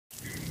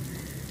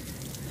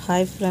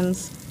Hi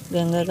friends,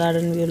 Ganga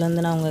garden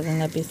வியூலேருந்து நான் உங்கள்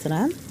கங்கா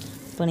பேசுகிறேன்.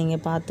 இப்போ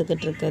நீங்கள்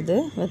பார்த்துக்கிட்டு இருக்கிறது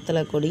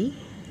வெத்தலை கொடி.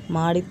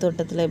 மாடி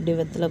தோட்டத்தில் எப்படி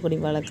வெத்தலை கொடி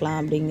வளர்க்கலாம்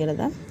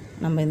அப்படிங்கிறத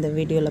நம்ம இந்த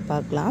வீடியோவில்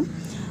பார்க்கலாம்.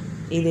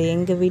 இது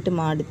எங்கள் வீட்டு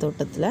மாடி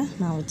தோட்டத்தில்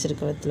நான்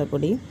வச்சுருக்க வெத்தலை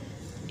கொடி.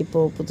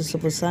 இப்போது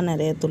புதுசாக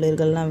நிறைய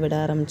துளிர்கள்லாம் விட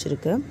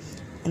ஆரம்பிச்சிருக்கு.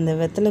 இந்த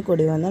வெத்தலை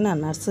கொடி வந்து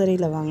நான்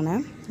நர்சரியில்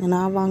வாங்கினேன்.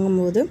 நான்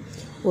வாங்கும்போது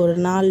ஒரு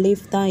 4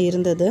 லீஃப் தான்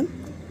இருந்தது.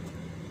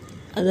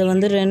 அது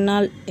வந்து 2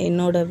 நாள்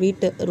என்னோடய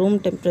வீட்டு ரூம்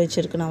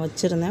டெம்பரேச்சருக்கு நான்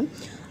வச்சுருந்தேன்.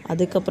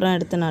 அதுக்கப்புறம்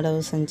எடுத்து நடவு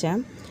செஞ்சேன்.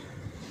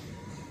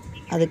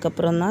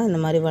 அதுக்கப்புறம் தான் இந்த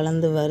மாதிரி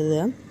வளர்ந்து வருது.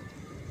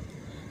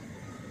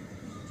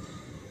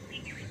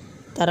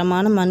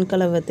 தரமான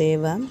மண்கலவை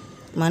தேவை.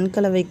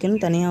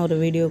 மண்கலவைக்குன்னு தனியாக ஒரு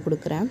வீடியோ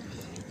கொடுக்குறேன்.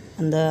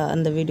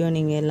 அந்த வீடியோ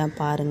நீங்கள் எல்லாம்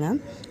பாருங்கள்.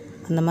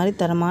 அந்த மாதிரி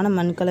தரமான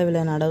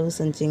மண்கலவையில் நடவு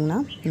செஞ்சிங்கன்னா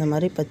இந்த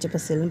மாதிரி பச்சை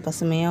பசேல்னு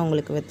பசுமையாக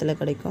உங்களுக்கு வெத்தலை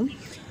கிடைக்கும்.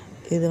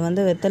 இது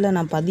வந்து வெத்தலை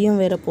நான்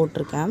பதியம் வேறு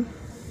போட்டிருக்கேன்.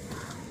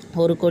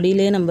 ஒரு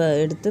கொடியிலே நம்ம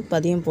எடுத்து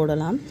பதியம்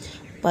போடலாம்.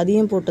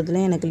 பதியம்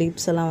போட்டதுலேயே எனக்கு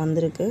லீப்ஸ் எல்லாம்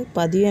வந்திருக்கு.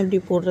 பதியம் எப்படி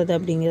போடுறது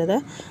அப்படிங்கிறத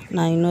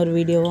நான் இன்னொரு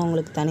வீடியோவாக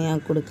உங்களுக்கு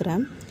தனியாக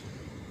கொடுக்குறேன்.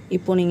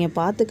 இப்போது நீங்கள்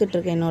பார்த்துக்கிட்டு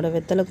இருக்க என்னோடய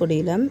வெத்தலை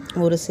கொடியில்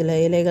ஒரு சில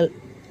இலைகள்,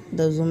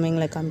 இந்த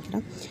ஜூமிங்கில்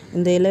காமிக்கிறேன்.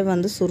 இந்த இலை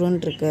வந்து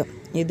சுருண்டிருக்கு.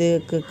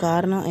 இதுக்கு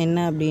காரணம் என்ன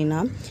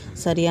அப்படின்னா,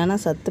 சரியான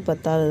சத்து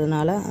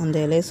பத்தாததுனால அந்த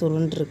இலை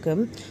சுருண்டிருக்கு.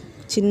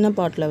 சின்ன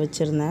பாட்டில்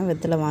வச்சுருந்தேன்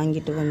வெத்தலை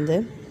வாங்கிட்டு வந்து,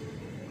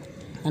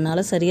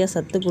 அதனால் சரியாக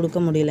சத்து கொடுக்க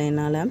முடியல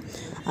என்னால்.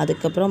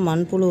 அதுக்கப்புறம்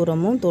மண்புழு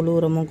உரமும் தொழு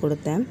உரமும்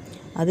கொடுத்தேன்.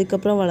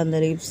 அதுக்கப்புறம் வளர்ந்த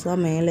லீவ்ஸ்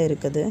தான் மேலே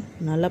இருக்குது.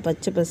 நல்லா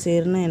பச்சை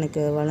பசேர்னு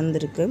எனக்கு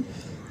வளர்ந்துருக்கு.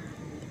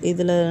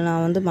 இதில்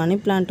நான் வந்து மணி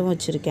பிளான்ட்டும்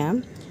வச்சுருக்கேன்.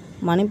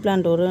 மணி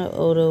பிளான்ட்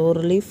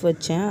ஒரு லீஃப்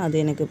வச்சேன். அது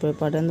எனக்கு இப்போ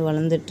படர்ந்து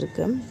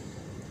வளர்ந்துட்டுருக்கு.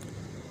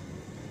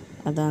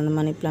 அதான் அந்த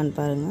மணி பிளான்ட்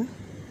பாருங்கள்,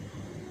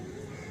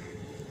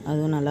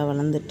 அதுவும் நல்லா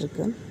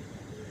வளர்ந்துட்டுருக்கு.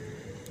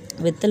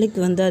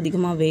 வெத்தலைக்கு வந்து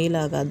அதிகமாக வெயில்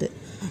ஆகாது.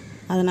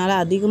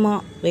 அதனால்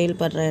அதிகமாக வெயில்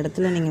படுற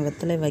இடத்துல நீங்கள்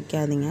வெத்தலை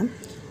வைக்காதீங்க.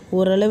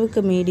 ஓரளவுக்கு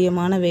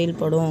மீடியமான வெயில்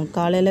படும்,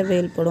 காலையில்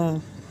வெயில் படும்,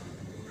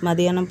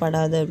 மதியானம்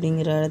படாது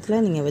அப்படிங்கிற இடத்துல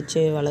நீங்கள்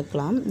வச்சு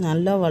வளர்க்கலாம்.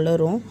 நல்லா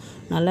வளரும்,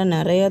 நல்லா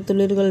நிறையா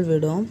துளிர்கள்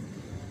விடும்.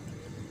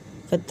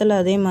 வெத்தலை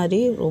அதே மாதிரி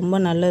ரொம்ப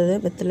நல்லது.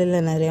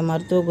 வெத்தலையில் நிறைய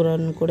மருத்துவ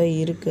குணம் கூட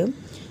இருக்குது.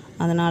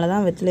 அதனால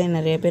தான் வெத்தலையை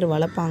நிறைய பேர்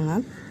வளர்ப்பாங்க.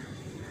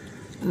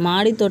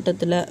 மாடி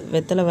தோட்டத்தில்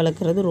வெத்தலை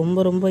வளர்க்குறது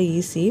ரொம்ப ரொம்ப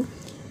ஈஸி.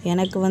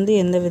 எனக்கு வந்து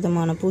எந்த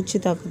விதமான பூச்சி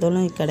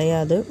தாக்குதலும்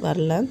கிடையாது,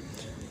 வரல.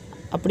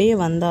 அப்படியே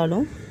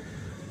வந்தாலும்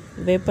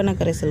வேப்பெண்ணெய்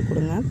கரைசல்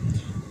கொடுங்க.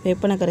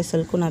 வேப்பெண்ணெய்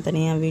கரைசலுக்கும் நான்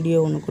தனியாக வீடியோ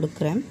ஒன்று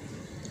கொடுக்குறேன்.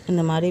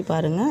 இந்த மாதிரி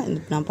பாருங்கள்,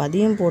 நான்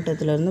பதியம்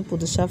போட்டதுலேருந்து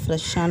புதுசாக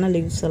ஃப்ரெஷ்ஷான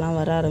லீவ்ஸ் எல்லாம்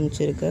வர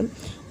ஆரம்பிச்சிருக்கு.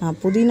 நான்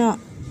புதினா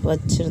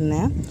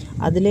வச்சுருந்தேன்,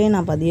 அதிலே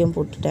நான் பதியம்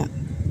போட்டுட்டேன்.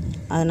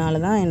 அதனால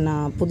தான்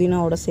நான்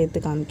புதினாவோட சேர்த்து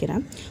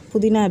காமிக்கிறேன்.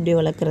 புதினா எப்படி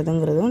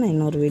வளர்க்குறதுங்கிறதும் நான்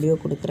இன்னொரு வீடியோ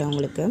கொடுக்குறேன்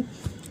உங்களுக்கு.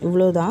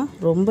 இவ்வளோதான்,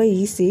 ரொம்ப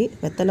ஈஸி.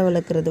 வெத்தலை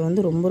வளர்க்குறது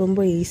வந்து ரொம்ப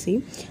ரொம்ப ஈஸி.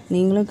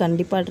 நீங்களும்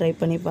கண்டிப்பாக ட்ரை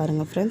பண்ணி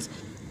பாருங்கள் ஃப்ரெண்ட்ஸ்.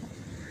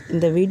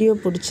 இந்த வீடியோ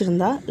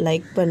பிடிச்சிருந்தா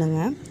லைக்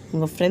பண்ணுங்கள்.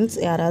 உங்கள் ஃப்ரெண்ட்ஸ்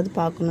யாராவது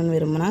பார்க்கணுன்னு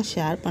விரும்பினா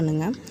ஷேர்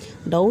பண்ணுங்கள்.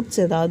 டவுட்ஸ்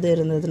ஏதாவது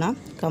இருந்ததுன்னா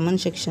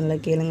கமெண்ட்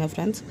செக்ஷனில் கேளுங்கள்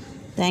ஃப்ரெண்ட்ஸ்.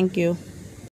 தேங்க்யூ.